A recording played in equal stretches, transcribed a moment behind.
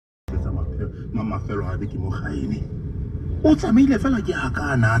mafelo a beke mo gaene o tsamaile fela ke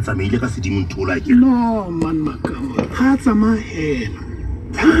akana a tsamaile ka sedimo nthola ke no man makamo ga tsama hela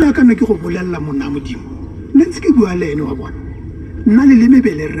tsala kana ke go bolella monna modimo ntse ke bua le ene wa bona nna le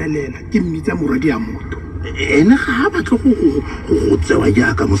mebele relela ke mmitsa moradi ya motho ene ga ba tlo go tsewa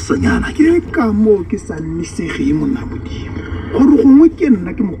jaaka mosanyana ke ka mo ke sa nisege monna modimo gore gongwe ke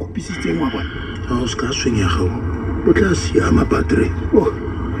nna ke mo kopisitseng wa bona o ska swenya gago o tla siama patre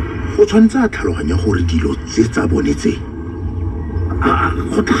o tshwantse a tlhaloganya gore dilo tse tsa bonetse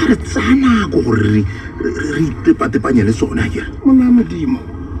go tla re tsana go gore re itepatepanye le sone akere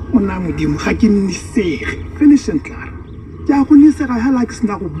monna modimo ga ke nisege finish and clear ke a go nisega hela ke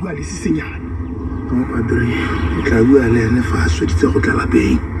sena go bua le sesenyana o padre o tla bua le ene fa a sweditse go tla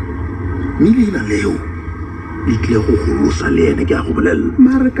lapeng mme leina leo e tle go golosa le ene ke a go bolelela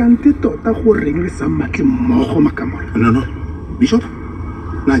mare kante tota go reng le sa mmatle mmogo makamora no bishop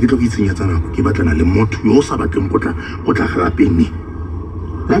na ke tlo go itshenyetsa nako ke batlana le motho yo o sa batleng go tla ga lapeng ne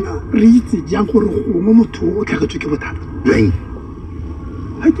re itse jang gore gongwe motho o tlhagetswe ke bothata jang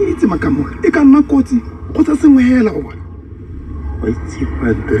ga ke itse makamora e ka nna kotsi go tsa sengwe hela go bona wa itse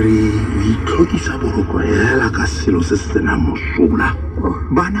padre o itlhokisa boroko hela ka selo se se senang mosola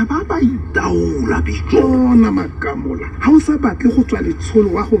bana ba ba itaola bijo ona makamola ga o sa batle go tswa letsholo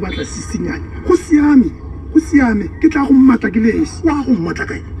wa go batla sisinyane go siame ke tla go mmatla ke lesi wa go mmatla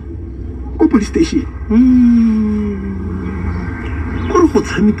kae ko police station gore go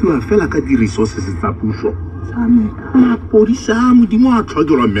tshamekiwa fela ka di-resources tsa puso mapodisa a modimo a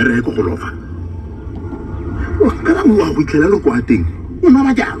tlhokelwa mmereko go lofa kana wa go itlhela le kwa teng o nwa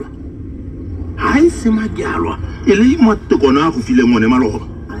majalwa ga e se majalwa e le matekona a go file mone maloba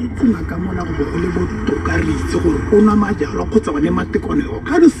a itse makamola go bo go le botoka re itse gore o nwa majalwa kgotsa one matekone o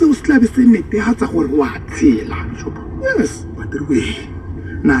ga re seo se tlabe se netegatsa gore o a tshela yes patriwe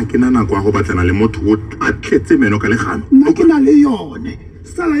na ke na nako a go batlana le motho o a tletse meno ka legano nna ke na le yone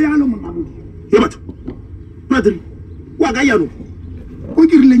sala yalo monamodi ye batho padri wa ka yano o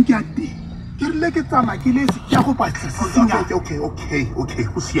ke rileng ke a teng ke rile ke tsama ke le se ya go batlisisa okay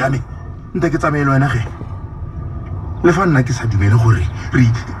go siame nte ke tsamaelo wena ge le fa nna ke sa dumele gore re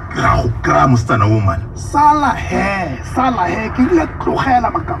ra go kra mostana wo man sala he ke rile tlogela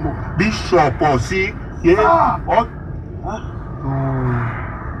makamo bishop si ye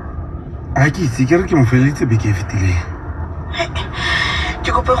a ke itse ke re ke mo feleletse beke e fetileng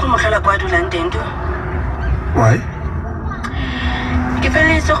ke kope go mogela kwa dulang teng do why ke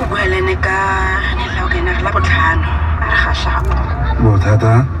feleletse go bua le ene ka nela o kena la botlhano a re ga shapo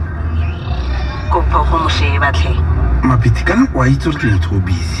bothata kope go mo sheba tlhe mapiti ka nako a itse gore ke motho o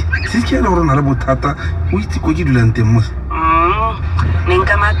busy se ke ele gore o na le bothata o itse ko ke dulang teng mose ne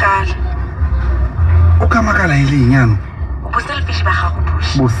nka makala o ka makala e leng yano bo selfish ba gago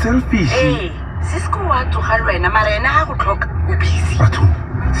push bo selfish sisko wa tsoga le wena mara ena ga go tlhoka o busy batho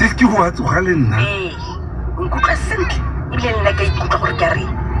sisko go wa tsoga le nna nkutlwa sentle ebile nna ka ikutlwa gore ke a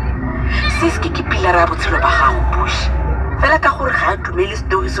reng sisko ke pilara botshelo ba gago push fela ka gore ga a dumele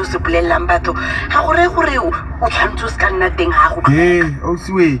story seo se bolelelang batho ga gore o tshwanetse o se ka nna teng ga go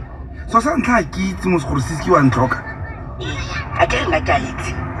ausiwe so sa ntlha a ke itse mose gore sisko wa ntlhoka a ke re nna ke a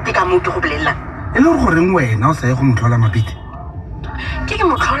itse ke ka moo ke go bolelelang e le goreng wena o sa ye go motlhola mapiti ke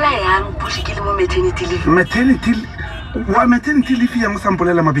motlhola yang push ke le mo maternity leave maternity leave yang o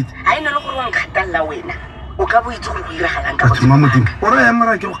sampolela mapiti a ene le gore wa nkgatalla wena o ka bo itse gore go iragalang ka batho modimo o ra ya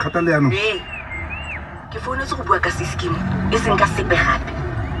mara ke go kgatalla yanong ke founetse go bua ka seskim e seng ka sepe gape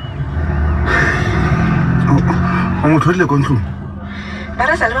o mo tlhodile ko ntlong ba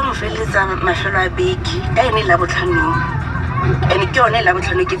re sa le ba mo feleletsa mafelo a beke ka ene la botlhanong ene ke yone la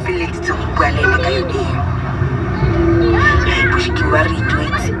botlhano ke feleleditse go bua le ene ka yone push ke wa re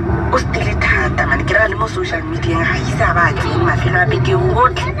itwetse o stile thata mane ke ra le mo social media ga isa ba tseng mafelo a beke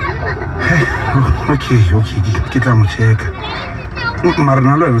otlhe okay ke tla mo checka mara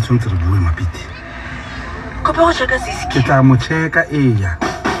nna le wena tshwanetse re bue mapiti kope go checka siski ke tla mo checka eya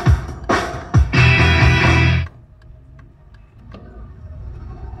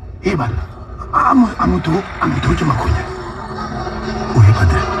bana a motho ke makgonya o ye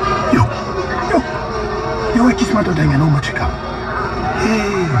padre yo ke smart danyana o mo checka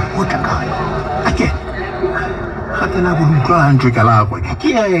o tla ka ake ga tena go utlwa hantle ka la kwa ke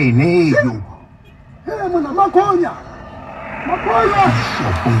ene yo mona makgonya o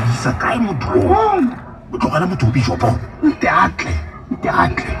isa kae motho o tlogela motho o bishopo nte atle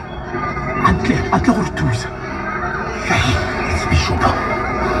go re thusa bishopo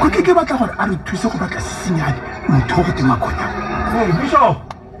ko ke batla gore a re thuse go batla sisinyane motho go te makgonya bishop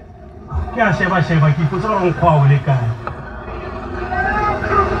ke a sheba ke ipotsa gore nkgwa o le kae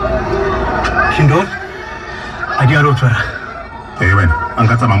ke Kindle adi a lo tswara wena a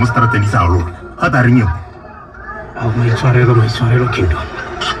nka tsamaya mo straateng sa lo ga ta reng eo maitshwarelo Kindle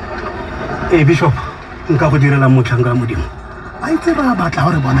Bishop nka go direla motlhanka modimo a itse ba batla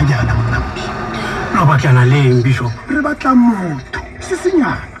gore bona jana monnamodi lo batlana leng Bishop re batla motho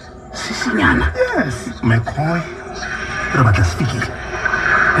sisinyana yes McCoy re batla speaking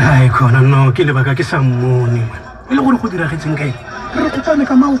ai khona no ke lebaka ke sa mmone e le gore go diragetseng kae re kopane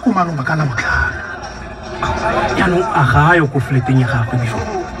ka maoko mangwe ba kana botlhano yaanong a ga yo ko fleteng ya gagwe Bishop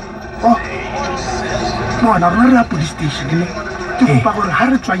moana rona re ya police station ne ke kopa gore ga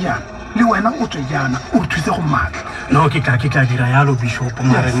re tswa jana le wena o tswe jana o re thuse go matla no ke tla dira yalo Bishop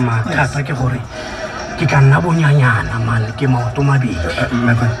mare mathata ke gore ke tla nna bonyanyana man ke maoto mabedi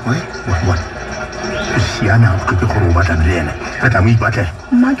what siana ke gore o batla le ene re tla mo ipatlela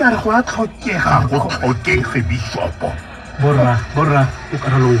nna ke a re go a tlhokega go tlhokege Bishop borra o ka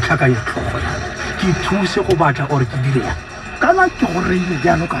re lo ntlhakanya tlhogo ya ke thuse go batla gore ke dire ya kana ke go reile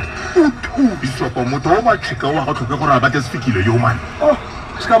jalo ka o thuse Bishop motho o ba tshika wa go tlhoke gore a batla speakile yo man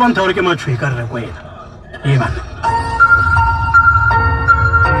ska bontsha gore ke matshwe ka re kwena bana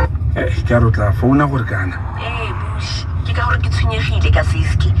ke a re tla founa gore kana bush ke ka gore ke tshwenyegile ka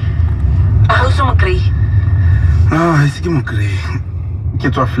seski a ga o se mo kry a ise ke mo kry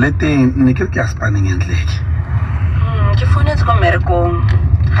ke tswa fleteng ne ke re ke a spanning entleke ke founetse ko mmerekong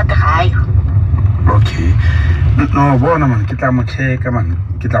gate gayo okay no bona man ke tla mo checka man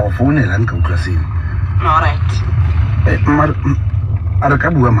ke tla go founela nka utlwa sengwe alright mar a re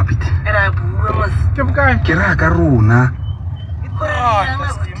ka bua mapite ra bua mos ke bokae ke ra ka rona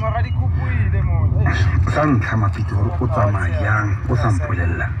sa ntlha mapite gore o tsamaya jang o sa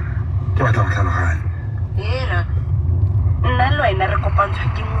mpolella ke batla go tlhaloganya era nna le wena re kopantshwa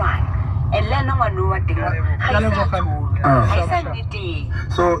ke ngwana and le ena ngwane wa teng ga e sa nneteng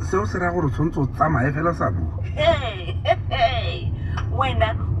so seo se ra gore o tshwanetse o tsamaye fela sa bua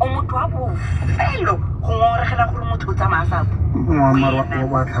wena o motho wa bofelo go ngoregela gore motho o tsamaya sa bua moamaro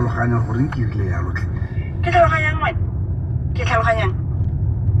wa tlhaloganya gore ke irile yalotlhe ke tlhaloganyang ngwane ke tlhaloganyang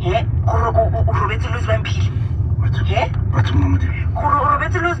gore o robetse lo sebamphile batho mamodimo gore o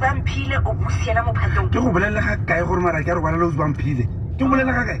robetse lo sebamphile o busiela mo phatong ke go bolelela ga kae gore mara ke a robala lo sebamphile ke go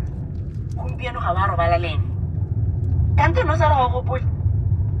bolelela ga kae gompieno ga ba robala le ene kante no sa re go gopola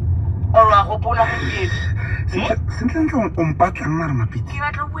o wa gopola gompieno sentlentle o mpatlang mare mapite ke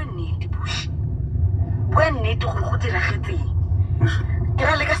batla bua nnete bush bua nnete gore go diragetseng ke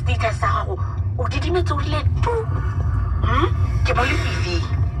ra le ka status sa gago o didimetse o rile tu ke mo lefifi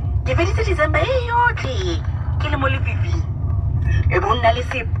ke feditse December yotlhe ke le mo lefifi e bo nna le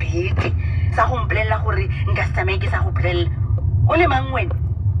sebete sa go mpolelela gore nka se tsamaye ke sa go polelela o le mang wena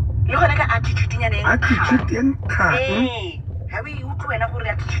le gona ka attitude nyane attitude ya nkga ga o utlwe wena gore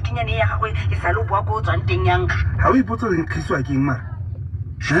attitude nyane ya gagwe e sa le boa ko o tswang teng yang ga o ipotsa reng kgisiwa keng mara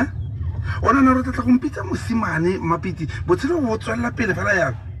o nana re tlatla gompitsa mosimane mapiti botshelo go tswelela pele fela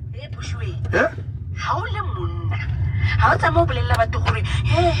yalo bushwe ga o le monna ga o tsama o bolelela batho gore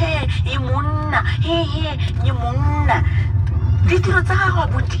e monna e monna ditiro tsa gago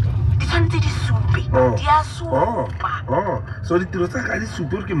abuti di tshwanetse di supe di a supa so ditiro tsa ka di supe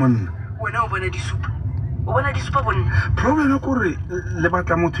gore ke monna wena o bona di supa bonna problem kore le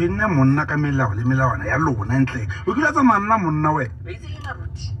batla motho e nne monna ka melao le melawana ya lona entleng o kile tsa manna monna wena ba itse le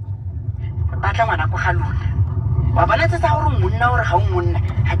maruti batla ngwana ko ga lona wa bona tse tsa gore monna gore ga o monna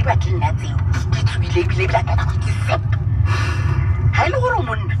ga di batle nna tseo di tsubile ebile ebile ka ke sepa ga e le gore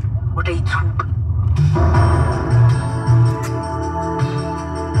monna o tla itshupa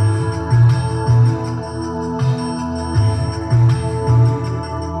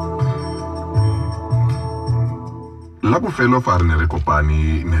la bofelo fa re ne re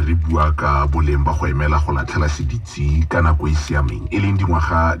kopane ne re bua ka boleng ba go emela go latlhela seditsi ka nako e siameng e leng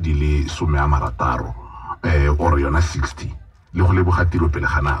dingwaga di le 60 or yona 60 le go leboga tiro pele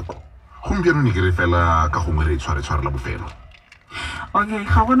ga nako gompieno ne ke re fela ka gongwe re tshware la bofelo okay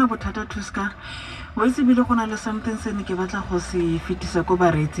ga gona bothata thuska o itse bile go na le something se ne ke batla go se fetisa ko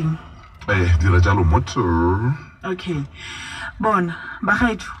bareetsing dira jalo motho okay bona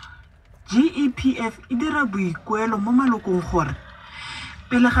bagaetso GEPF e dira boikuelo mo malokong gore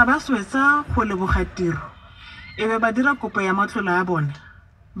pele ga ba swetsa go leboga tiro e be ba dira kopo ya matlole a bone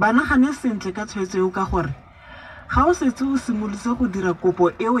ba nagane sentle ka tshwetso eo ka gore ga o setse o simolotse go dira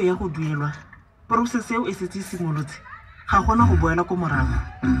kopo eo ya go duelwa process eo e setse e simolotse ga gona go boela ko morago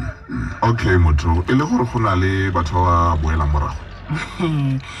okay motho e le gore go na le batho ba boela morago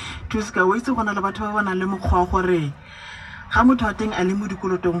thuska o itse go na le batho ba ba nang le mokgwa gore ga motho wa teng a le mo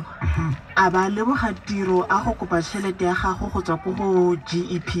dikolotong a ba leboga tiro a go kopa tšhelete ya gago go tswa ko go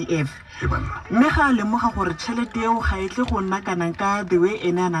GEPF mme ga a lemoga gore tšhelete eo ga e tle go nna kanang ka the way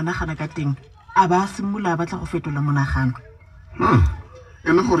ene a nanagana ka teng a ba simolola a batla go fetola monagano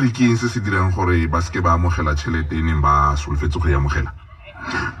e le gore ke eng se se dirang gore ba seke ba amogela tšhelete e neng ba solofetse go e amogela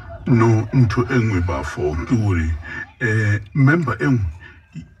no ntho e nngwe ba fo ke gore member e nngwe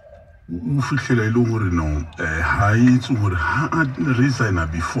o fitlhela e le gore no ha itse gore ha a resigna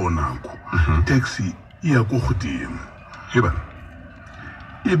before nako taxi e ya ko godimo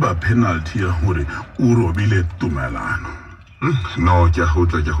e ba penalty ya gore o robile tumelano no ke a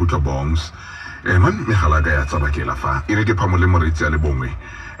gotla bongs man megala ka ya tsabakela fa e re ke phamole moretsi a le bongwe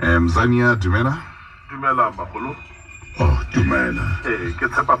Mzania dumela bagolo dumela ke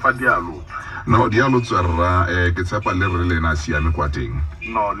tshepa fa dialo no dialo tswerra ke tshepa le re lena siame kwa teng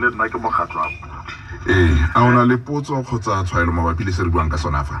no le nna ke mogatlo a ona le potso kgotsa tshwaelo mabapi le se re buang ka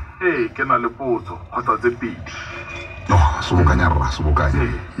sona fa ke na le potso kgotsa tse pedi no sobokanya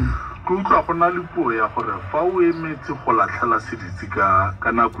ke utlwa go na le puo ya gore fa o emetse go latlhela seditsi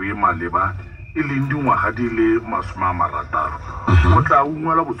ka nako e maleba e leng dingwaga di le 60 o tla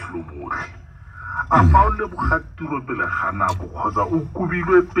ungwela botshelo botlhe a fa o leboga tiro pele ga nako kgotsa o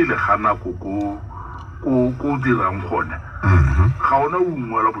kubilwe pele ga nako ko dirang gone ga ona o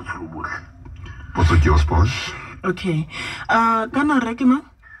ungwela botshelo botlhe potso ke osposh okay kana re ke mang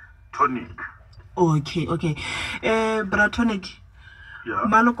tonic okay bra tonic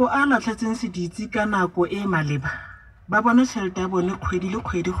maloko a latlhetseng seditsi ka nako e maleba ba bona tšhelete ya bone kgwedi le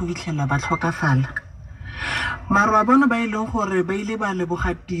kgwedi go fitlhela ba tlhokafala maro a bona ba ileng gore ba ile ba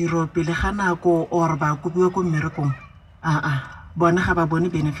leboga tiro pele ga nako or ba kopiwa ko mmerekong bona ga ba bone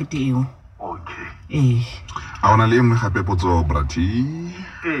benefit eo okay a ona le engwe gape potso brati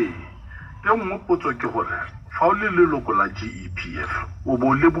ke nngwe potso ke gore fa o le leloko la GEPF o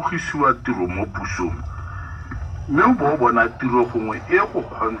bo lebogisiwa tiro mo pusong mme o bo bona tiro gongwe e go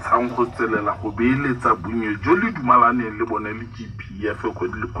kgontshang go tselela go beeletsa bonye jo le dumalaneng le bone le GEPF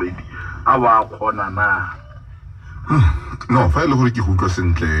kgwedi le kgwedi a wa kgona na no fa e le gore ke go utlwa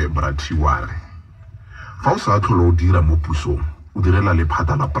sentle brati wa re fa o sa tlhole o dira mo pusong o direla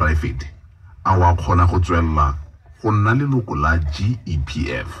lephata la private a wa kgona go tswelela go nna leloko la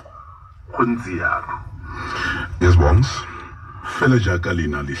GEPF go ntse yalo yes bongs fela jaaka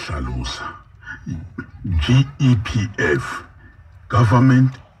lena le hlalosa GEPF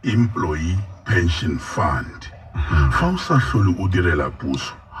Government Employee Pension Fund fa o sa hlole o direla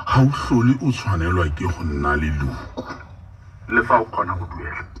puso ha o hlole o tshwanelwa ke go nna leloko le fa o kgona go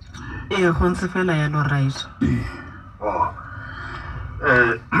duela go ntse fela yalo right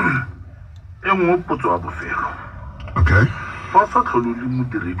nngwe potso wa bofelo okay fa o sa tlhole le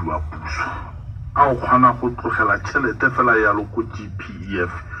modiredi wa puso a o kgona go tlogela tšhelete fela yalo ko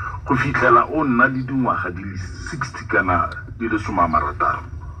GEPF go fitlhela o nna le dingwaga di le 60 kana di le 60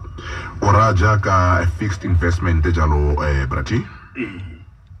 o ra jaaka fixed investment jalo brati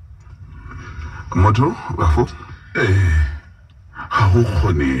motho wafo ha go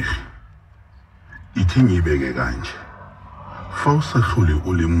kgonege itheng e beke kanje fa o sa tlhole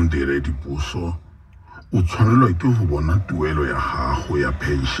o le modiredi puso o tshwanelwa ke go bona tuelo ya gago ya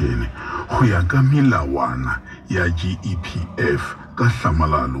pension go ya ka melawana ya GEPF ka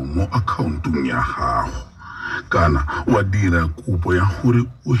hlamalalo mo accountong ya gago kana wa dira kopo ya gore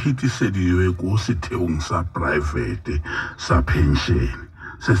o hitisediwe ko setheong sa private sa pension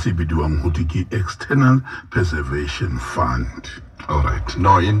se se bidiwang go ke External Preservation Fund. All right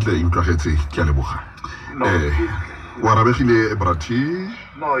no intle e utlwagetse ke a leboga wa rabegile brati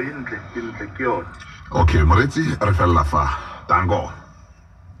no intle ke yone okay moretsi re fella fa tango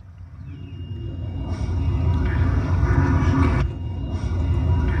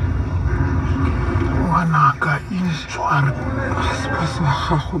ngwanaka intshware sepase wa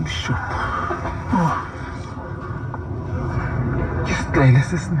gago bishop ke setlaele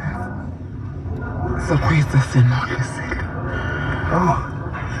se sene sa kgweetsa seno le sele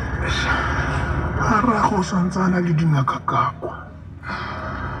a rago o santsana le dingaka kakwa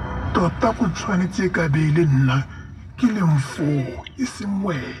tota go tshwanetse ka beile nna ke le mfo e seng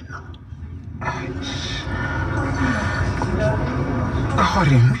wena ka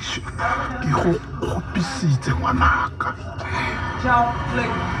gore bishop ke go kgopisitse ngwanaka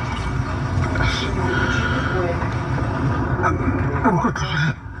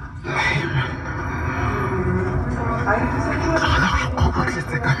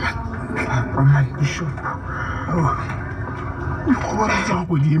tlhotletse ka matlapa my bishop ikgobaretsa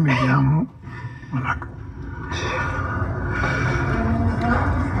go di eme jang ngwanaka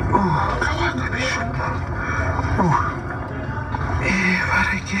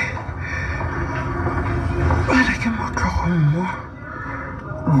Bareke motlogo mmo.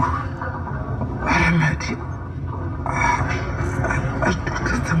 Bare madi. A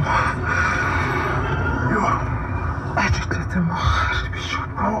tutletse mo. Yo. A tutletse mo gare, Bishop.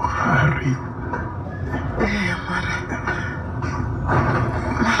 Mo gare.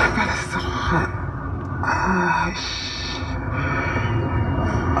 Mare palesego.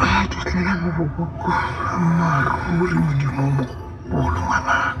 A tutlela mo boboko. Mare o re modimo mo bolo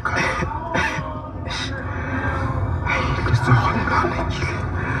ngwanaka.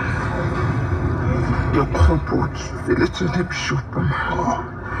 Yo kgopotse le tsone Bishop ma.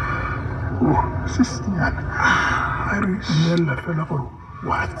 Se senyana. A re nella fela gore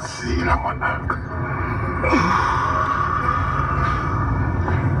wa tsela ngwanaka.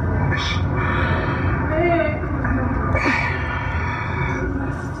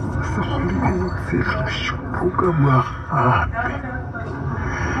 Se gole o tsela Bishop ka bua gape.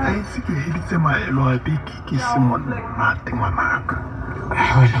 A itse ke heditse maelo a beke ke se monate ngwanaka.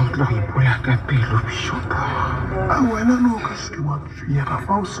 Wena o tlo ipola ka pelo Bishop. A wena no ka se wa tswega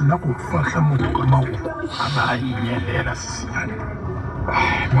fa o sena go fahla motho ka mago a ba a inyelela sesenyane.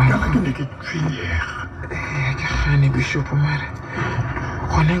 Kana ke ne ke tswega. Ke gane Bishop mare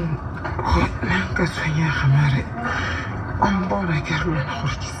gone ka tshwenyega mare ombona ke re wena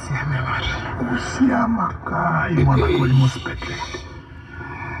gore ke siame mare. O siama kae ngwana ko le mo sepetlele?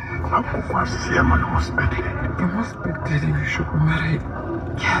 Ako kwa siama le mo sepetlele. Ke mo sepetlele Bishop mare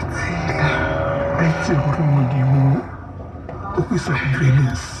ke a tsela. A itse gore modimo o ke sa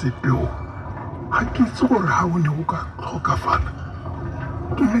direleng sepe o. Ga ke itse gore ga o ne o ka tlhokafala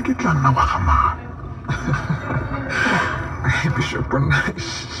ke ne ke tla nna wa gamang. Bishop nna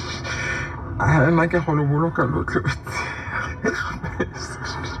ke go le boloka lotlhe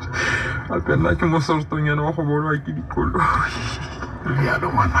gape nna ke mo sortonyana wa go bolwa ke dikoloi. Rialo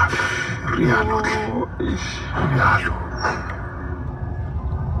ngwanaka, rialo.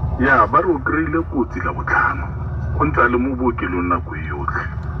 Ya ba re o kry-ile kotsi la botlhano go ntse a le mo bookelong nako e yotlhe.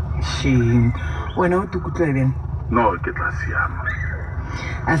 Shame wena o tukutlwa bjang? No ke tla siama.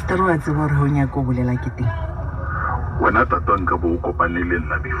 A se tare wa tseba gore ga o nyaka o bolela ke teng? Wena tata nka bo o kopane le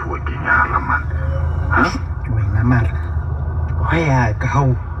nna before ke nyala man. Wena mara wa yaka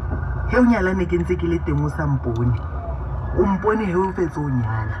gao he o nyalane ke ntse ke le teng o sa mpone o mpone he o fetse o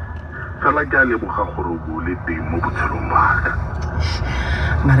nyala fela ke a leboga gore o bo le teng mo botshelong baka.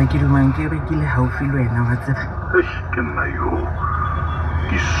 Mara ke dumang ke rekile haufi le wena wa tseba. Ke nna yo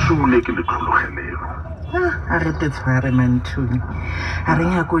ke sule ke le tlhologelelo. A re te tshware mantuni a re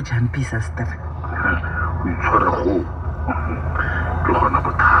nyaka o jampisa stuff. O itshware go ke gona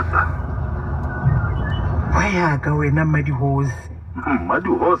bothata. Wa yaka wena Madihosi.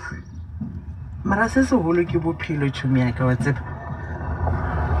 Madihosi? Mara se segolo ke bophelo tšhomi yaka wa tseba.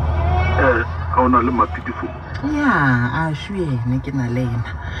 Ga o na le mapitifo? Ya a šo ene ke na le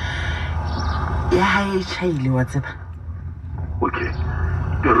ena ya hae tšhaile wa tseba. Okay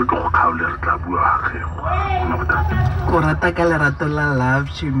ke re ke go kgaole re tla bua gagego. Ko rata ka lerato la love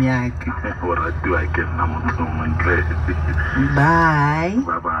tšhomi yaka. O ratiwa ke nna motho montle. Bye.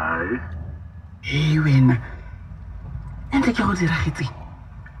 Bye. Hei wena entle ke go diragetseng?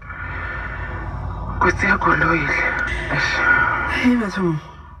 Kotsi ya koloile. Hei batho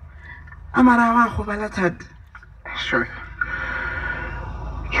a mara wa go bala thata. Sure.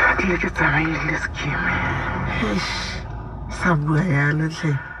 Ke batlile ke tsamaile skime. Sa bua yalo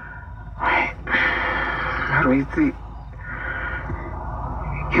tlhe. Maro itse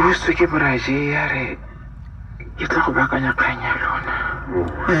ke boswe ke boraje ya re ke tla go baakanya kgang ya lona.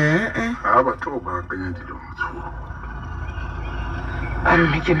 A batho go baakanya dilo motho. A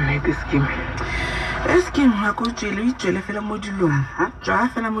mme ke nnete skime. Skime ga ko tswele o itswele fela mo dilong tswa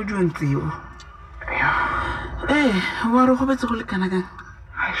fela mo dilong tseo. Wa re go betse go le kana kang?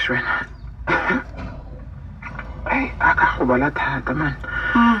 Ai shwena. A ka go bala thata man.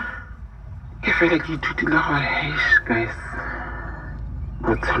 Ke fela ke ithutile gore guys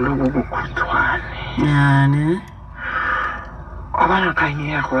botshelo bo bokhutshwane. Yane o bana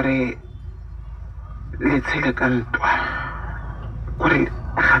kanye ya gore le tshele ka ntwa gore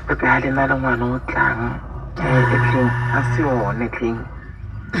gape ka le na le ngwana o tlang a se one tleng.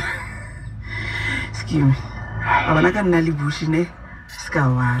 Skime a bona ka nna le bushine ska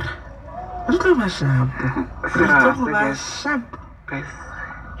wara re tlo ba shapo re tlo ba shapo guys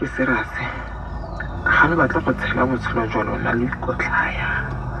ke serase ga le batla go tshela botshelo jwa lona le ikotlaya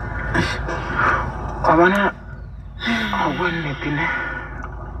a bona a bone tene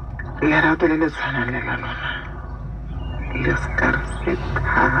le rato le tshwana le la lona le skar se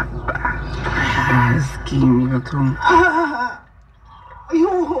thata. Skime batho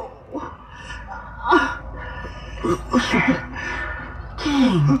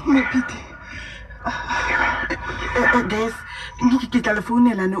Guys, ke tla le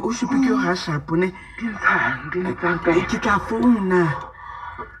founelane o shope ke ga shapone ke tla founa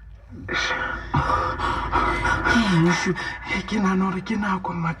ke nana gore ke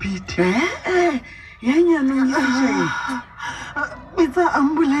nako Mapiti ya nyanong bitsa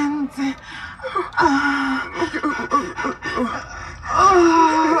ambulance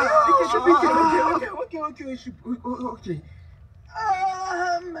Okay.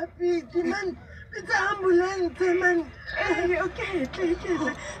 Mapiti, man. It's an ambulance, man. Okay.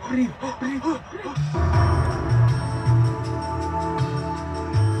 Breathe.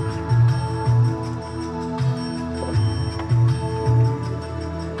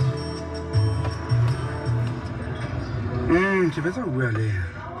 Ke betsa go bua le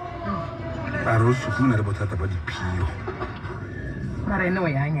a re o supuna le bothata ba diphio mara ene o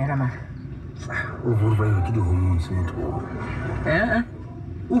ya nyela mara o vorba ke di-hormones motho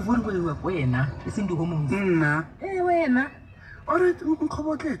o vorba wena e seng di-hormones nna wena alright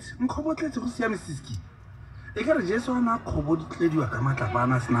nkgobotletse go siame siski e ka re jesu ana kgoboditlediwa ka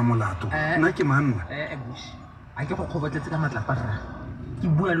matlapana a sena molato nna ke manna bush a ke go kgobotletse ka matlapa rra ke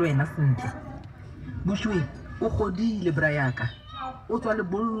bua le wena sentle bushwe o godile bra yaka o tswa le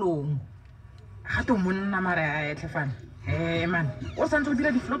bollong ga to monna mara a etlefana man o santse o dira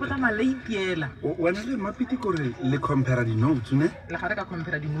di-flopo tsa maleipiela wena le Mapiti kore le compara di-notes ne le gare ka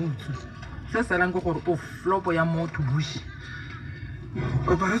compara di-notes se salang ke gore o flopo ya motho bush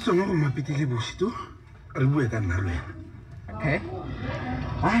kopara tsone go Mapiti le bosito re bue ka nna le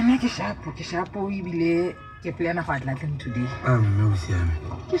wena nna ke shapo ebile ke plana go atlatleng today mme o siame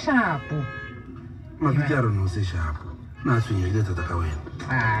ke shapo Mapiti a rona o se shapo na a tshwenyegile thata ka wena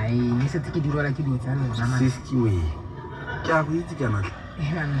ai ne setse ke dirwela ke dilo tsa lona siski we ke a go itse ka natla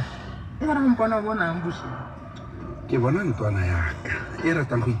manna e gara mpona o bonang bush ke bona ntwana yaka e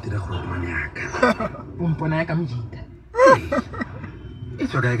ratang go itira gore mane yaka o mpona yaka mojita e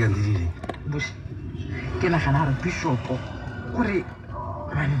tswa kae ka ndidile bush ke nagana gore bishopo gore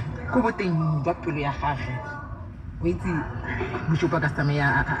man ko boteng jwa pelo ya gage o itse bishopo a ka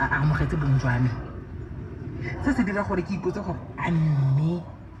tsamaya a amogetse bong jwa me se se dira gore ke ipotse gore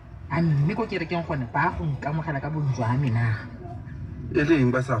a mme ko kerekeng gone ba go nkamogela ka bong jwa me na e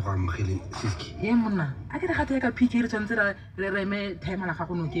leng ba sa go amogele siski monna a ke re gato ya ka pk re tshwanetse re reme timela ga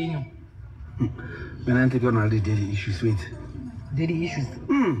go nokenyo mena ntle ke o na le di-daily issues wetse daily issues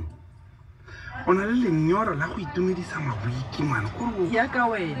o na le lenyora la go itumedisa mawiki mane kore yaka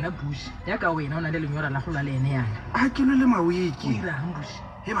wena bush yaka wena o na le lenyora la go lwa le ene yana a ke lwe le mawiki irang bush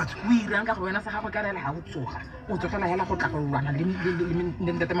he batho o irang ka go wena sa gagwe ka lela ga o tsoga o tsogela hela go tla go lwana le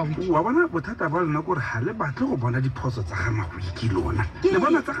ntate mawiki wa bona bothata ba lona kore ga le batle go bona diphoso tsa ga mawiki lona le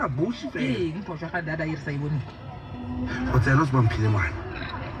bona tsa ga bush fela phoso ga dada e re sa e bone go tseelo se bamphile ngwana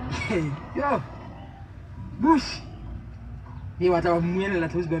yo bush e wa tla wa mmuelela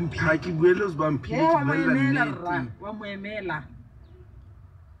tlhosi bamphile ga ke buele se bamphile ke buelela nnete wa mo emela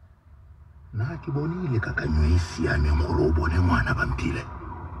nna ke bone ile kakanyo e siameng gore o bone ngwana bamphile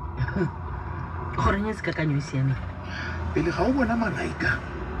goreng e se kakanyo e siameng pele ga o bona malaika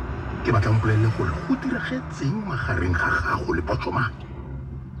ke batla mpolelele gore go diragetseng magareng ga gago le potsoma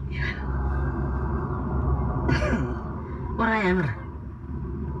o rayang ra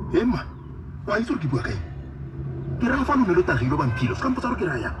ema wa itse gore ke bua kae ke raya fa lone lo tagile bamphile se ka mpotsa gore ke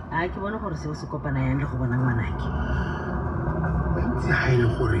raya a ke bone gore seo se kopana yang le go bona ngwanake ntse ga e le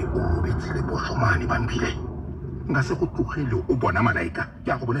gore o robetse le bosomane bamphile nka se go tlogele o bona malaika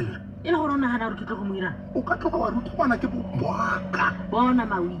ke a go bolelela e le gore o nagana gore ke tlo go mo irang o ka tloga wa ruta ngwana ke boaka bona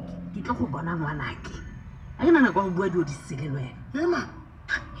mawiki ke tlo go bona ngwanake a ke nana kwa go bua dio disele le wena ema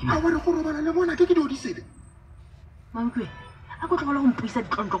a wa re go robala le ngwana ke dio disele mawiki a go tlogela go mpuisa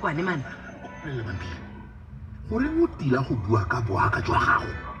ditlontlokwane mane le bamphile gore o tila go bua ka boaka jwa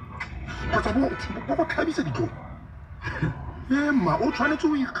gago kgotsa bo go tlhabisa ditlong ema o tshwanetse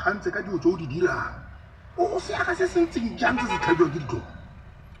o ikgantse ka dilo tse o di dirang o seaga se sentseng jang se se tlhabiwa ke ditlong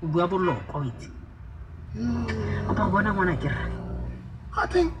o bua bolokwa o itse o ba go bona ngwana ke rra ga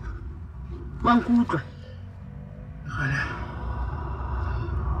teng wa nkutlwa gale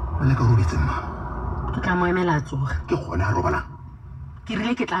o le ka robetseng ma ke tla mo emela a tsoga ke gone a robalang ke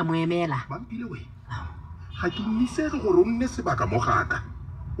rile ke tla mo emela bamphile we ga ke nnisege gore o nne sebaka mo gaka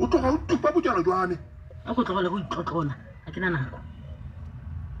o tloga o tupa bojala jwane a go tlogele go itlotlola a ke na nako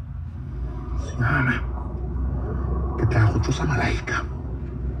siame ke tla go tsosa malaika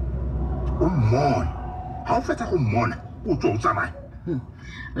o mmone ga o fetsa go mmona o tswa o tsamaya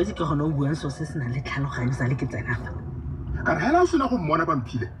wa itse ke gone o buang so se se nang le tlhaloganyo sa le ke tsena fa ka re hela o sena go mmona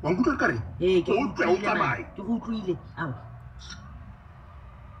Pamphile wa nkutlwa ka re o tswa o tsamaye ke go utlwile ao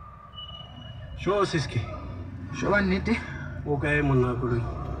sho siski sho ba nnete o kae monna koloi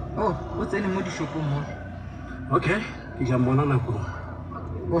o tsene mo dishopong mo okay ke tla mmona nako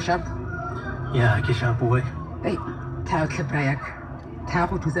o sharp ya ke sharp we tha tlhepra yaka tha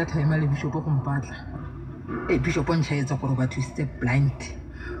go thusa time le bishop go mpatla bishop o ntšhaetsa gore ba thusitse blind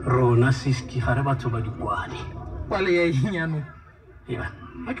rona siski ga re batho ba dikwale kwale ya hinyano eba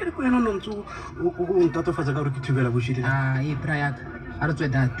a ke re ko yana nontso o ntatofatsa ka gore ke thubela boshile bra yaka a re tswe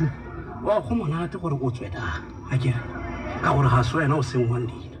datu wa go monate gore o tswe da a kere ka gore ga se wena o seng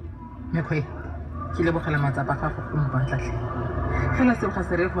wandile mekgwe ke lebogela matsapa ga go mpatla tlhe fela seo ga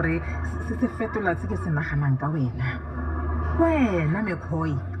se re gore se fetola tse ke se naganang ka wena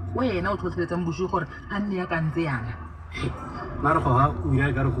mekgoi wena o tlhotlheletsang boshi gore a nne ya ka ntse yana nna re goga o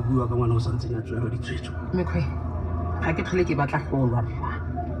ira ka re go bua ka ngwana o santseng a tswelwa ditshwetso mekgwe ga ke tlhole ke batla go lwa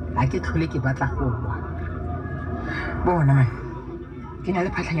ga ke tlhole ke batla go lwa bona man ke na le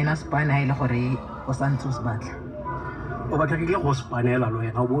phatlhanyana spana e le gore o santse o se batla o batla ke go spanela le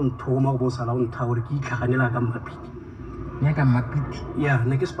wena o bo nthoma o bo sala o ntha gore ke itlhaganela ka mmapiti nyaka mmapiti ya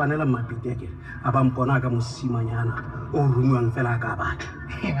ne ke spanela mmapiti ya kere a ba mpona ka mosimanyana o rumiwang fela ka batla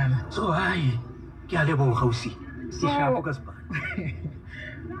so hai ke a leboga gausi se shapo ka spana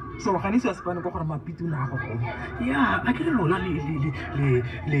so ga nisi spana go gore mapiti o na go gona ya a ke le lona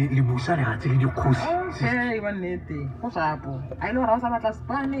le busa le gatse le dikgosi ba nnete go shapo a ile gore o sa batla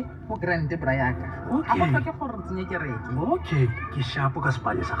spane go grande bra yaka a go tlhoke gore re tsenye kereke okay ke shapo ka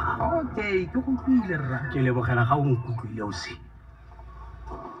spane sa gago okay ke go utlwile rra ke lebogela ga o nkutlwile o se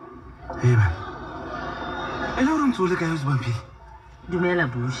eba e le gore ntse o le kae o se Pamphile dumela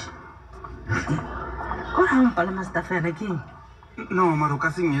bush ko ra mpalama stafela ke no maro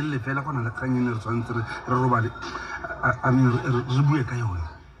ka seng yelle fela go na le kganyeng re tshwantse re robale re bue ka yone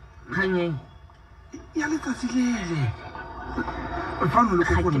kganyeng ya letsatsi lele fa no le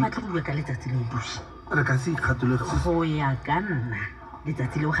ga ke batla go bua ka letsatsi le bush re ka se ikgatolose go ya ka nna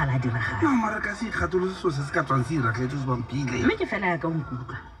letsatsi le o ga la diragala no mara ka se ikgatolose so se se ka tswang se iratletse se Pamphile mme ke fela ya ka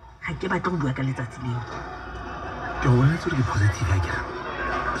nkutlwa ga ke batla go bua ka letsatsi leo ke go bona tsore ke positive akere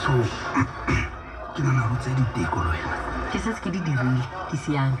so ke nana go tse diteko lo wena ke se ke di dirile ke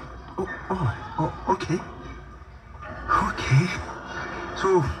siame okay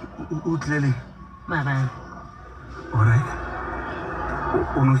so o tlele mabang alright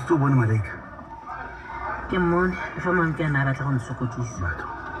o no sto bone malaika ke mmone e fa mang ke ana batla go nsokodisa batho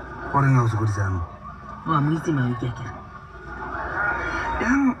gore nga o sokodisang wa mo itse mawi ke akere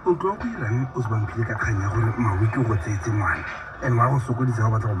yang o tlo go irang o se Pamphile ka kganya gore mawi ke go tsetse ngwana and wa go sokodisa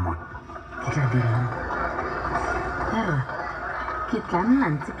go batla go mmona ke tla dirang ke tla nna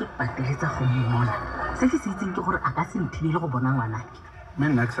ntse ke pateletsa go mmona se ke se itseng ke gore a ka se nthibele go bona ngwanake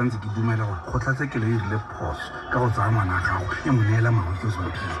mme nna ke santse ke dumela gore kgotlatshekelo e rile phoso ka go tsaya ngwana a gago e mo neela mawi ke o se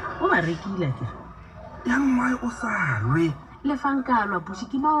Pamphile o ba rekile akere yang why o sa lwe le fa nka lwa bushi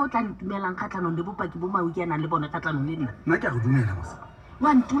ke mo o tla ntumelang kgatlhanong le bopaki bo mawi ke a nang le bone kgatlhanong le nna nna ke a go dumela mosa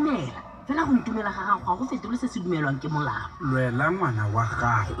wa ntumela fela go ntumela ga gago ga go fetole se se dumelwang ke molao lwela ngwana wa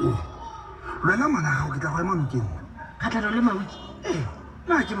gago lwela ngwana wa gago ke tla go ema nokeng kgatlhanong le mawi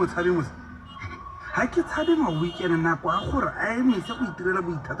nna ke motshabe mosa ga ke tshabe ma-weekend nako a gore a emise go itirela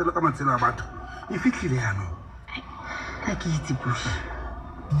boithatelo ka matshelo a batho e fitlhile yanong ga ke itse bush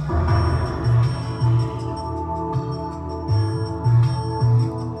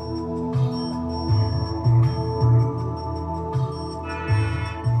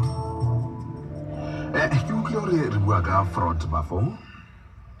ke utlwe gore re bua ka fraud bafo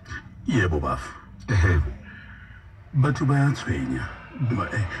yebo bafo batho ba ya tshwenya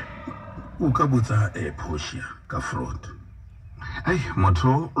o ka botsa Portia ka fraud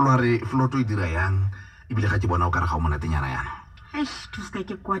motho lwa re floto e dira yang ebile ga ke bona o ka re ga o monatenyana yana thuska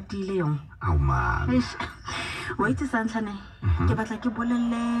ke kwatile yong ao man wa itse santlhane ke batla ke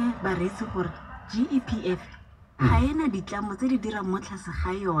bolelle bareetsi gore GEPF ga ena ditlamo tse di dirang mo tlase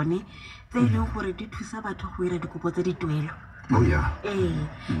ga yone tse e leng gore di thusa batho go ira dikopo tse dituelo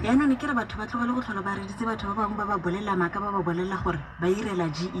yaanong ke re batho ba tlogele go tlhola ba reditse batho ba bangwe ba ba bolela maaka ba ba bolela gore ba irela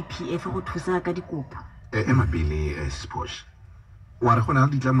GEPF go thusa ka dikopo emapele sposh wa re go na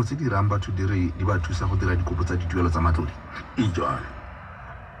le ditlamo tse di dirang batho di ba thusa go dira dikopo tsa dituelo tsa matlole e jalo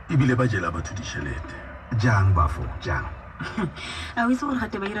ebile ba jela batho ditšhelete jang bafo jang a o itse gore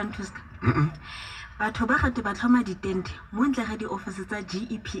gate ba irang thuska batho ba gate ba tlhoma ditente mo ntle ga di-office tsa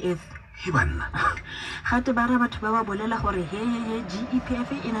GEPF banna gate ba ra batho ba ba bolela gore he GEPF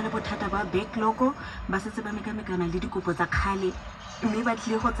e na le bothata ba backlog ba setse ba mekamekana le dikopo tsa kgale mme ba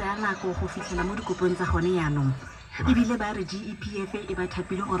tlile go tsaya nako go fitlhela mo dikopong tsa gone yaanong ebile ba re GEPF e ba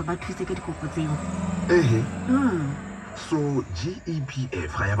thapile gore ba thuse ka dikopo tseo. So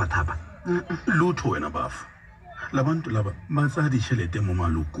GEPF ga ya bathapa lutho wena bafa labantu laba ba tsa ditšhelete mo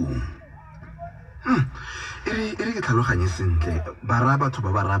malokong. e re ke tlhaloganye sentle ba ra batho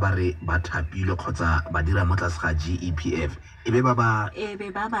ba ba ra ba re ba thapile kgotsa ba dira mo tlase ga GEPF ebe ba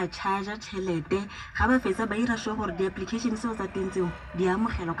ba charge tšhelete ga ba fetsa ba ira sure gore di-application tseo tsa teng tseo di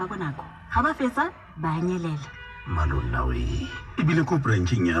amogelwa ka bonako ga ba fetsa ba nyelela malona we ebile ko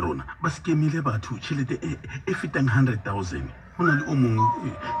branching ya rona ba skemile batho tšhelete e fetang 100,000 go na le o mongwe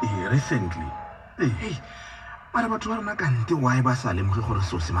recently ba re batho ba rona kante why ba sa lemoge gore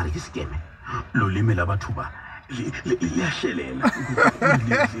seo se mare ke skeme loleme la batho ba le a shelela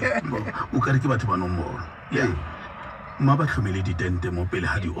o ka re ke batho ba nomoro ma ba tlhomele ditente mo pele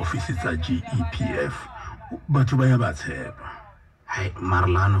ga di-office tsa GEPF batho ba ya ba tshepa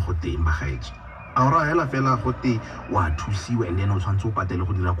marelano go teng bagaetse a ora hela fela go te wa thusiwa and then o tshwantse o patele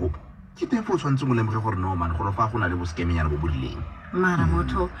go dira kopo ke teng fo o tshwantse mo lemoge gore no man gore fa go na le bo skemenyana bo borileng mara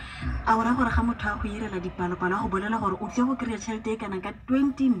motho a ora gore ga motho a go irela dipalopalo a go bolela gore o tle go kry-a tšhelete e kana ka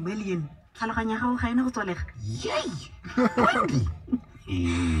 20 million tlhaloganya gago ga ena go tswalega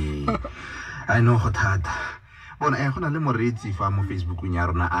 20 I know go thata bona go na le moreetsi fa mo Facebookong ya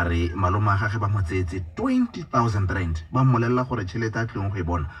rona a re maloma gage ba motsetse 20,000 rand ba mmolelela gore tšhelete a tlong go e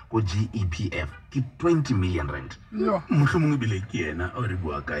bona go GEPF ke 20 million rand mohlomongwe bile ke yena o re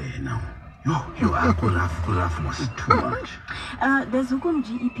bua ka ena yo a go raf mos too much there's hukum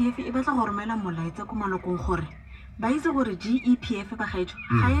GEPF e batla go romela molaetsa ko malokong gore ba itse gore GEPF ba gaetso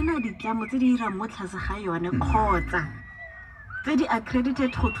ga ena ditlamo tse di irang mo tlase ga yone kgotsa tse di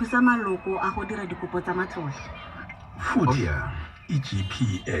accredited go thusa maloko a go dira dikopo tsa matlole futhi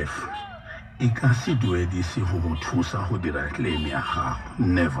GEPF e ka se duedise go go thusa go dira claim ya gago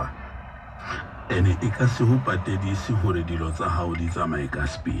never ene e ka se go patedise gore dilo tsa gago di tsamaye ka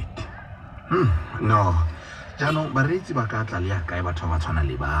speed no jaanong bareetsi ba ka tla le ya kae batho ba tshwana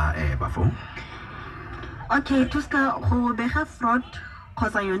le ba phone okay tuska go bega fraud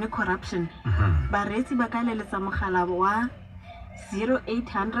kgotsa yone corruption bareetsi ba ka leletsa mogala wa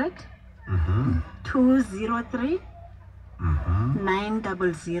 0800 203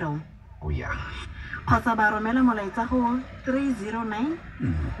 900 kgotsa ba romela molaetsa go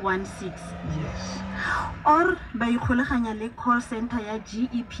 30916 or ba ikgolaganya le call center ya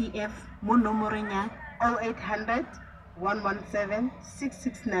GEPF mo nomorong ya 0800 117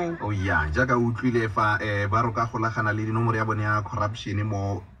 669 jaaka o utlwile fa ba ro ka golagana le dinomoro ya bone ya corruption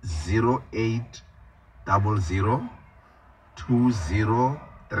mo 0800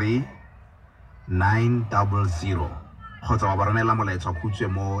 203 900 kgotsa wa ba romela molaetsa khutswe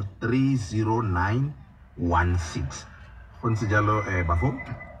mo 30916 go ntse jalo bafo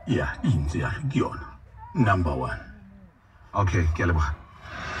ya intse ya ke yona number 1 okay ke a leboga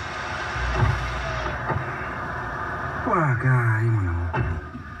wa kae mona mo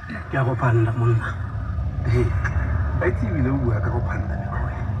ke a go phanda monna ba tsebile o bua ka go phanda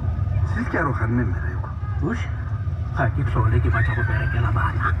mekgwa se ke a ro ganne mmereko osh ga ke tlhole ke batla go berekela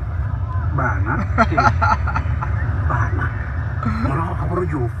bana morago ga gore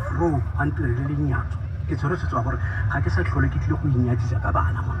jo fro a ntirele lenyatso ke tshwaretsetswa gore ga ke sa tlhole ke tlile go inyatsisa ka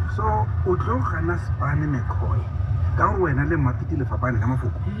bana so o tlo gana spane mekgwa ka gore wena le mapiti lefapane ka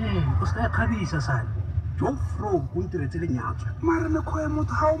mafoko o se ka khabisa sale jo fro o ntiretse lenyatso mara mekgwa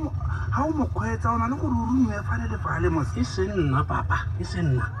motho ga o mo kgwetsa o na le gore o rume fa le fale mos e se nna papa e se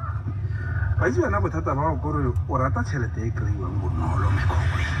nna ba itse wena bothata ba gore o rata tšhelete e kry-iwang bonolo mekgwa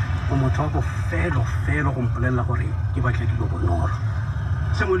o motho wa bofelo go mpolelela gore ke batla dilo bonolo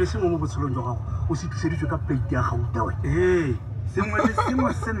sengwe le sengwe mo botshelong jwa gago o se tliseditswe ka plate ya gauta we sengwe le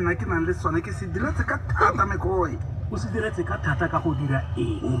sengwe se nna ke nang le sone ke se diretse ka thata mekgwa o se diretse ka thata ka go dira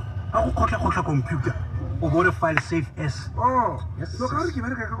eng ka go kgotlha computer o bone file save as so ka gore ke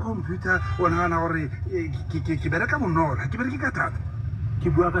bereka ka computer o nagana gore ke bereka bonolo ke bereke ka thata ke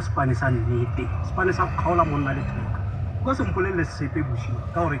bua ka spane sa nnete spane sa go kgaola monna le theka o ka se mpolelele sepe bosimo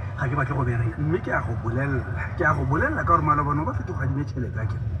ka gore ga ke batle go bereka mme ke a go bolelela ka gore malobane o ba fetogadime tšhelete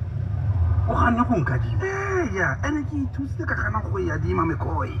ake o ganne go nkadima ene ke ithusitse ka gana go e adima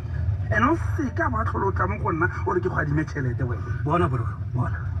mekgoi ene o seka ba tlhole o tla mo go nna o re ke go adime tšhelete wena bona bororo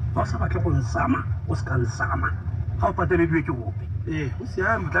bona fa o sa batle go nsama o se ka nsama ga o patelediwe ke gope o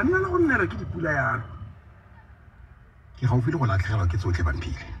siame tla nna le go nnelwa ke dipula yalo ke gaufi le go latlhegelwa ke tsotlhe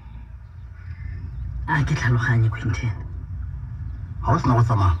bampile a ke tlhaloganye Quentin ga o sena go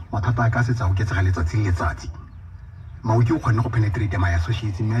tsamaya mathata a ka setsa go ketsega letsatsi le letsatsi maoki o kgonne go penetrate my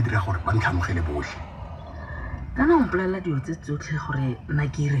associates mme a dira gore ba ntlhanogele botlhe kana o mpolelela dilo tse tsotlhe gore nna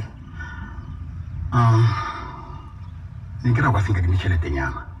ke reng ne ke ra kwa senka di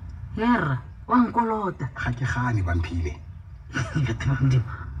tšheletenyana Yera, wa nkolota. ga ke gane Bamphile Ke tseba ndimo.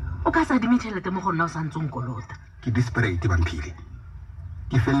 O ka sa dime tšhelete mo go nna o sa ntse o nkolota. ke desperate Bamphile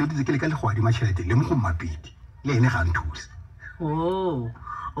ke feleleditse ke le ka le go adima tšhelete le mo go Mmapedi le ene ga nthusa Oh,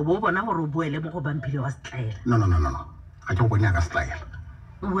 o bo bona gore o boele mo go Bamphile wa setlaela. no ga ke go bone ka setlaela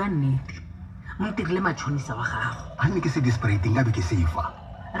O bua nnete. Mo itirile matšhonisa wa gago. ga ne ke se desperate nka be ke safa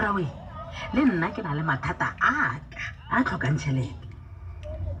Rawe, le nna ke na le mathata a tlhokang tšhelete.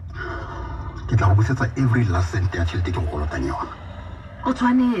 ke tla go busetsa every last cent ya tšhelete ke go kolotang yona O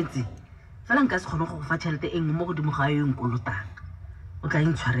tshwanetse. Fela nka se kgone go go fa tšhelete e nngwe mo godimo ga yo nkolotang. O tla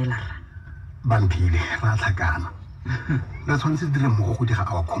intshwarela rra. Bamphile ra tlhakana re tshwanetse dire mmogo go dira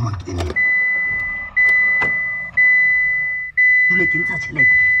our common enemy Dule ke ntsha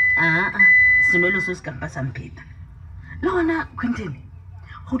tšhelete. Semelo se se kampa sampheta. Le gona Quentin,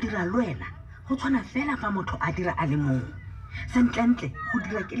 go dira le wena go tshwana fela fa motho a dira a le mong. Sentlentle go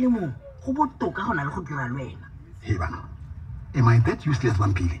dira ke le mong go botoka go na le go dira le wena. hey bana am I that useless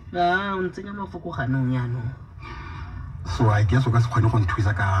Bamphile O ntsenya mafoko ganong yaanong. so I guess o ka se kgone go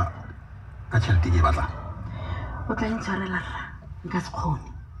nthusa ka tšhelete ke e batlang O tla intshwarela rra. Nka se kgone.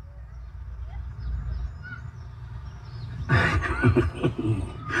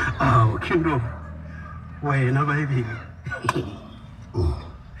 Kendo wena Baebile.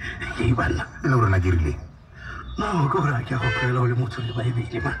 Ke bana e le gore na ke rileng no ke gore a ke a go tlhoela o le motho le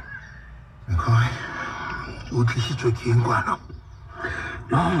Baebile man. o tlisitswe ke eng kwana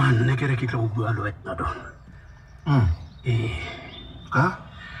No man, ne ke re ke tla go bua le wena don. ka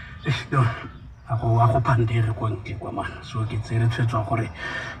Don a go pandere kwa ntle kwa man. So ke tsere tshwetso gore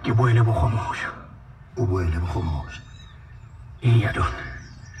ke boele bogomoša. o boele bogomoša Iya don.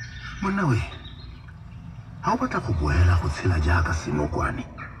 monna we ga o batla go boela go tshela jaaka senokwane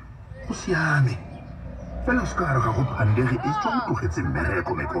go siame fela o se ka re ga go pandege e tswa o tlogetse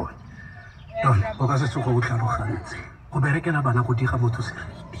mmereko mekone Don, o ka se tsogo o tlhalogantse. Go berekela bana go diga motho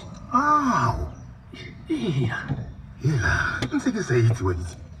seriti. ao Iya. hela ntse ke sa itse wa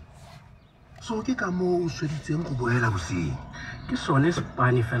ditse so ke ka moo o sweditseng go boela boseng Ke sone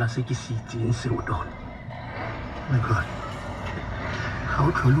sepane fela se ke se itseng seo don. mekone ga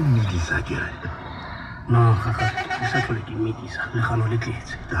o tlhole o medisa kere No, ke sa tlhole ke medisa le gano le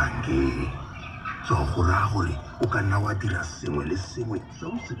tletse. tanke so go raya gore o ka nna wa dira sengwe le sengwe se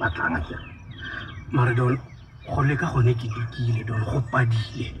o se batlang a kere Mare don, go leka gone ke dikile don, go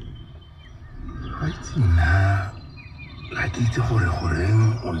padile. ga itse nna ga ke itse gore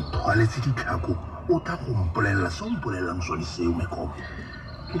goreng o nthwaletse ditlhako o tla go mpolelela se o mpolelelang sone seo mekome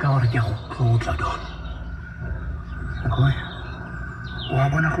Ke ka gore ke a go tlotla don. mekome wa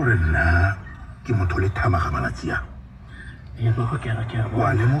bona gore nna ke motho le thamaga malatsi a No, ke a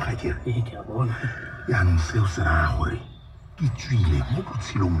wa bona. lemoga kere Ke a bona. yaanong seo se raya gore ke tswile mo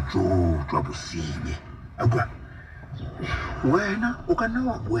botshelong joo jwa bosenye a kwa wena o ka nna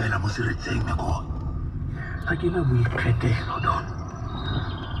wa boela mo seretseng mekone Ga ke na boikgethelo don.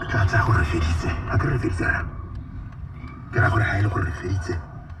 ke tla tsaya gore re feditse ga ke re feditse ra ke ra gore ga e le gore re feditse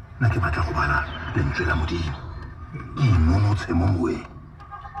nna ke batla go bala lentswe la modimo ke inonotshe mo moweng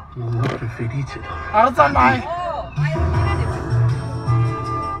No, re feditse don. a re tsamaye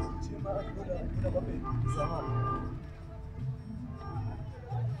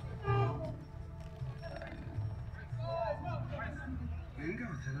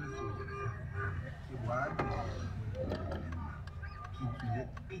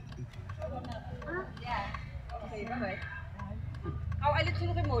Au alle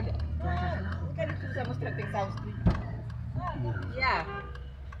turen mole. Kan ik toe mo strapping saus. Ja.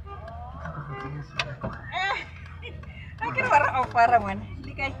 Aku para man.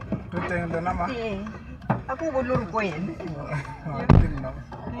 Di kay. tuteng le nama Aku bolur ko yan. ting na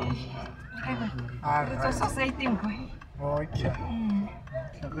Ito society mo. okay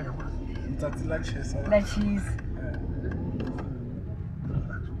letsatsi la chesa La cheese.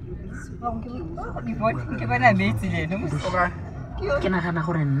 Ke bona metsi le no. Ke nagana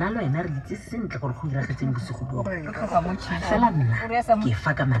gore nna le wena re itse sentle gore go iragetseng bosigo bo. Ka mo cheese. Fela nna ke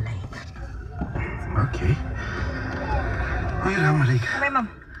fa ka malaika. okay oela malaika Bye mom.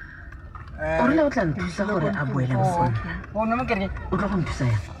 O rile o tla nthusa gore a boele boseng. O no mo kere. O tlo go nthusa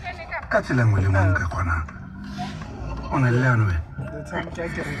yang? ka tsela nngwe le ngwe ka kgonang o na le leano wena ke a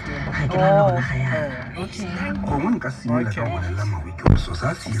kereteng Ga ke na lona ga yana. gongwe nka simela ka bolelela mawikeoso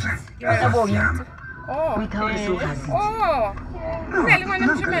sa sira a sa siama O ithaole seo ga se itse.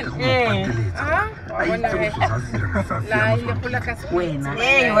 a itse go so sa sira a sa siama Wena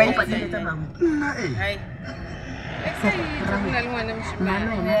o pateletsa mang? nna Nna le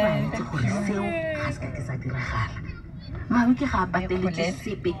wena ba itse gore seo ga se ka ke sa diragala. Mang ke ga pateletse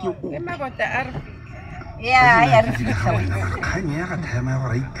sepe ke o. Mabota a re Ya re fitla. Kgang ya ga thema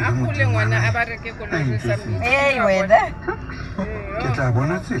gore a kgole ngwana a ba reke koloi sa mme. Wena. ke tla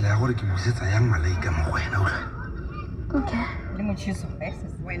bona tsela ya gore ke mosetsa yang malaika mo go wena ola. Okay. Le mochiso.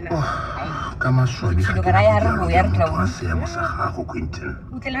 Wena. Ka maswabi Tshilo ka ya re mo ya re tla o. se mo sa gago Quentin.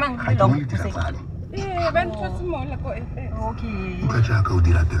 O tle mang ga le ke lo. mo ditsala Ba ntse mo la ko Okay. ka jaaka o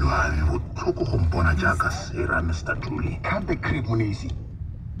dira pelo a me botlhoko go mpona jaaka sera Mr. Truly cut the crib monesi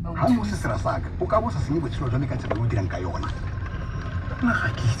ha mo se sera saka o ka bo sa senye botshelo jwa me ka tsela o dirang ka yona nna ga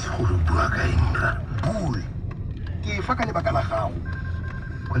ke itse gore o bua ka eng ra bull ke fa ka lebaka la gago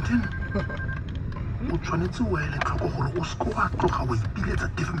Quentin o tshwanetse o ele tlhoko gore o seke wa tloga wa ipiletsa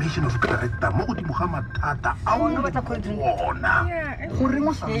defamation of character mo godimo ga mathata a o ona gore mo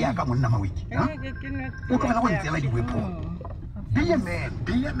sa yaka monna mawiki o tlogela go ntseela diwepo be a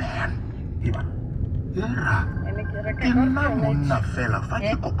man eba era ke nna monna fela fa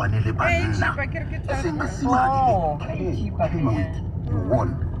ke kopane le banna semasimadi won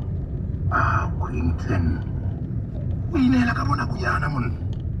Quentin o ineela ka bona kuyana monna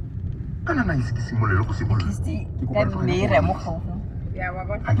kana na ise ke simolole go simolola Ka mme re mo gaufi. Ya wa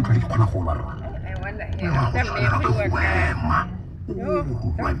ba. ga ke tlhole ke kgona go lwarwa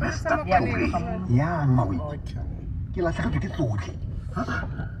Wala. ya mawiki ke latlhegetswe ke tsotlhe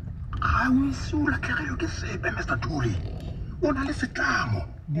ga o ise o latlhegelwe ke sepe Mr. Tuli o na le setlamo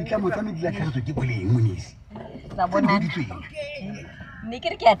ditlamo tsa me di latlhegetswe ke boleng monesi Sa bona. Ne ke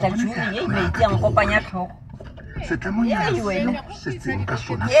re ke atla tshuni e ile ke yang kopanya tlhogo. setlamo ya se tseng ka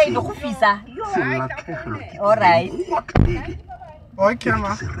sona le go fisa. se latlhegelwe ke All right. okay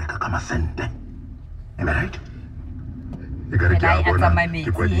ma se reka ka masente am I right e ka re ke a bona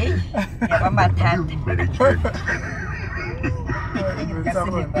ke kwa di ya ba mathata. management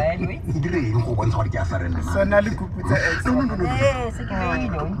direng go bontsha gore ke a sarela Sona le kuputsa ex. Se ke le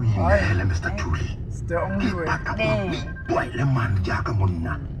dilo. hele Mr. Tuli It's the only way. le man jaaka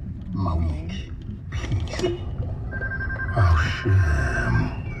monna mawiki please oh shame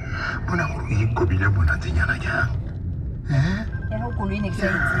bona gore o ikobile bona tsenyana jang Ya go koloi ne ke sa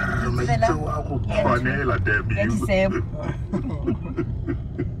itse. maitse wa go tshwanela Debbie Ya disebo.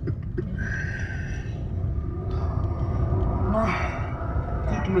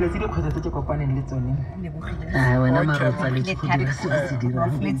 Ke itumeletse dikgwetlho tse ke kopaneng le tsone. Wena marotsa le go dira se se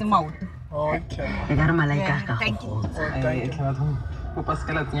dirang. Letse maoto. Okay. E ka re malaika ka go. Kopa se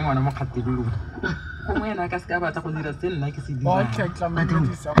ka la tsenya ngwana mo kgatelelong. Gongwe ena ka se ka batla go dira se nna ke se dirang. Okay,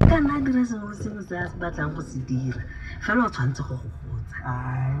 tlameletisa. Ka nna dire sengwe se se a se batlang go se dira. Fela o tshwanetse go go gotsa.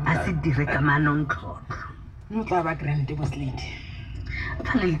 A se dire ka manontlhotlho. Mo tla ba grand boss lady.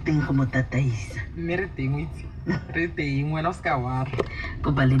 Fa le teng go mo tataisa. Mme re teng o itse. Re teng wena o se ka wa re.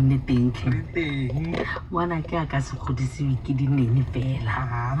 Ko ba le nne teng. Re teng. Wana ke a ka se godisiwe ke dinene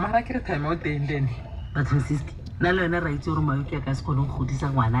fela. Mara ke re time o teng then. Batho sister na le wena ra itse gore Maoki a ka se kgone go godisa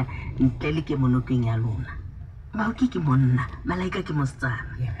ngwana ntle le ke monokeng ya lona. Maoki ke monna, malaika ke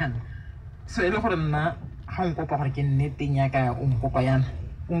mosetsana. So ele gore nna ga o nkopa gore ke nne teng ya ka o nkopa yana.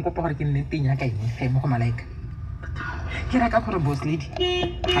 O nkopa gore ke nne teng ya ka eng ge mo go malaika. Ke raka gore boss lady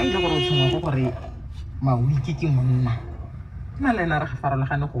ga ile gore o tshengwa go gore Maoki ke monna. Nna le ena re ga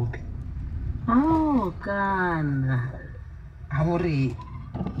farologane gope. Oh kana Ha gore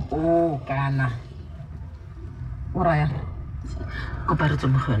o kana o raya ko pa re tswe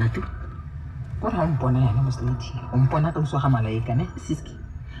mo go yona tu ko ra mpona yana boss lady o mpona ka uswa ga malaika ne siski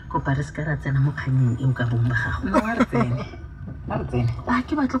ko pa re ska ra tsena mo kganyeng e o ka bomba gago. no a re tsene a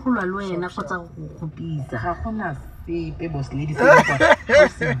ke batle go lwa le wena kgotsa go gopitsa ga gona sepe boss lady se go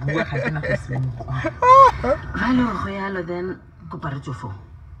se bua ga tsena go se bua ga le go yalo then ko pa re tswe fo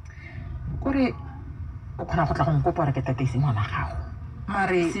kore o khona go tla go nkopa re ke tataise ngwana gago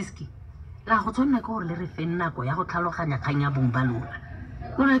mare siski la go tsonna ka gore le re fe nako ya go tlhaloganya kgang ya bomba lona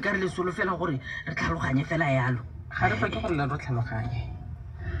lona ka re le solo fela gore re tlhaloganye fela yalo ga re tlhoke gore le re tlhaloganye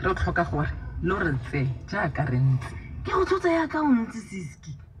re tlhoka gore lo re tse jaaka re ntse ke go tlotsa ya ka o ntse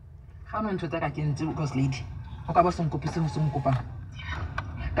siski ga no ntse ka ke ntse boss lady o ka ba senkope se se nkopa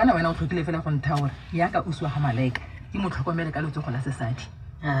kana wena o tlhokile fela go ntha gore ya ka uswa ga malaika ke motlhokomele ka letsogo la sesadi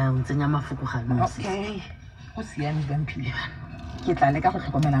o ntsenya mafoko ga no okay o siame bampile ke tla leka go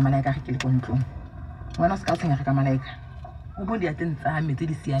tlhokomela malaika ga ke le ko ntlong wena se ka tshwenyega ka malaika o bo diateng tsa me tse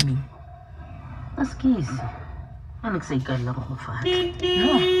di siameng askisi ana ke sa ikalela go go fata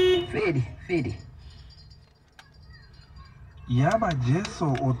no fedi ya ba Jesu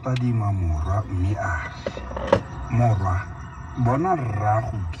o tadima morwa mme a morwa bona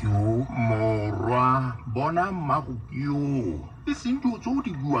rrago ke yo morwa bona mmago ke yo e seng dilo tse o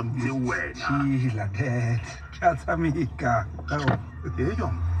di buang tse wena Chila, Dad. Ke a tshameka. ee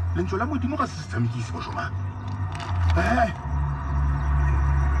jong lentswe la modimo ga se se tshamekise bošoma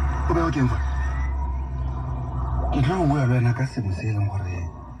o be o keng fa Ke tlo go bua le wena ka sengwe se e leng gore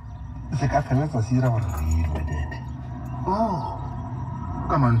se ka feletsa se dira gore re ilwe, Dad.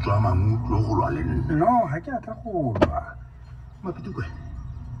 ka mantswe a mangwe o tlo go lwa le nna No, ga ke atla go lwa. mapitukwe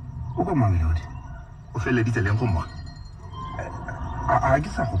O ko mang Lodi? o feleditse leng go mmoa A ke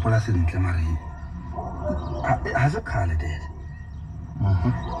sa gopola sentle mare ga se kgale, Dad.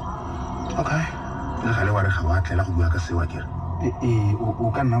 okay le gale wa re ga wa tlela go bua ka sewa kere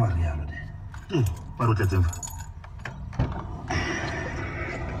O ka nna wa rialo, Dad. ba re o tletseng fa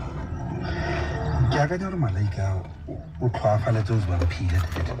Ke akanya gore malaika o tlhoafaletse o se bamphile,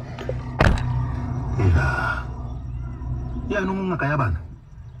 Dad. ela yaanong ngaka ya bana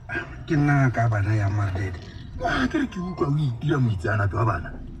Ke nna ka bana ya mare, Dad. ke re ke utlwa o itira moitseanape wa bana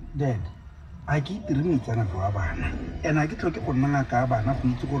Dad, a ke itire moitseanape wa bana and a ke tlhoke go nna ngaka ya bana go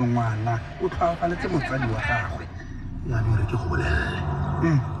itse gore ngwana o tlhoafaletse motsadi wa gagwe. yaanong re ke go bolelele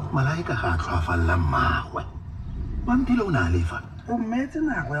malaika ga a tlhoafalela mmagwe bampile o ne a lefa O mmetse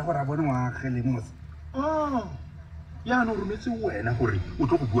nako ya gore a bone ngwagage le mose. yaanong rometse wena gore o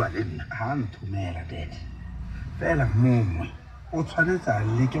tlo go bua le nna Ga nthomela, Dad. Fela mongwe o tshwanetse a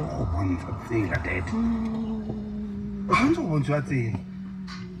leke go bontsha tsela, Dad. O tshwanetse go bontshiwa tsela.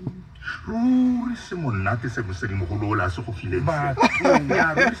 ruri se monate se mosedimogolo o le a se go fileng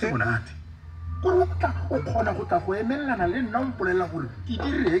ya ruri se monate gore o kgona go tla go emelelana le nna o mpolelela gore ke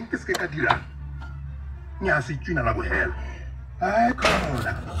direng ke seke ka dirang nya se tswina la bogela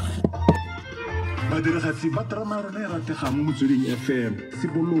kgona badiragatsi ba terama ya rona e rategang mo Motsweding FM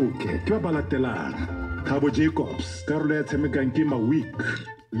Seboloke ke ba ba latelang Thabo Jacobs karolo ya tshamekang ke Mawik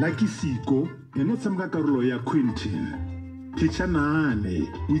Lucky Siko ene tshameka karolo ya Quentin Tichanane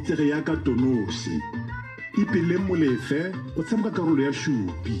o itsege ya ka Tonosi Ipile Molefe o tshameka karolo ya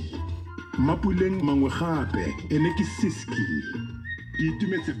Shupi Mapuleng mangwe gape ene ke Siski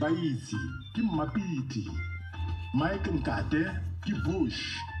Itumetse Baitsi ke Mmapiti Mike Nkate ke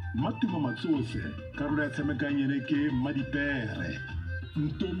Bush Matuma Matsose karolo ya tshamekang ene ke Madipere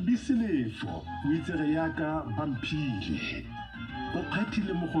Ntombi Selefo o itsege ya ka Bampile o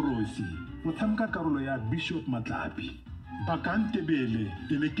kgethile Mogorosi o tshameka karolo ya Bishop Matlapi Bakantebele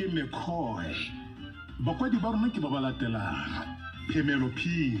ene ke McCoy bakwadi ba rona ke ba ba latelang Phemelo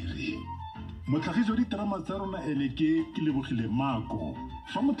Phiri motlhagisi wa diterama tsa rona ene ke Lebogile Mako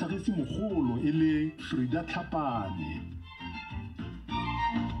fa motlhagisi mogolo e le Frida Tlhapane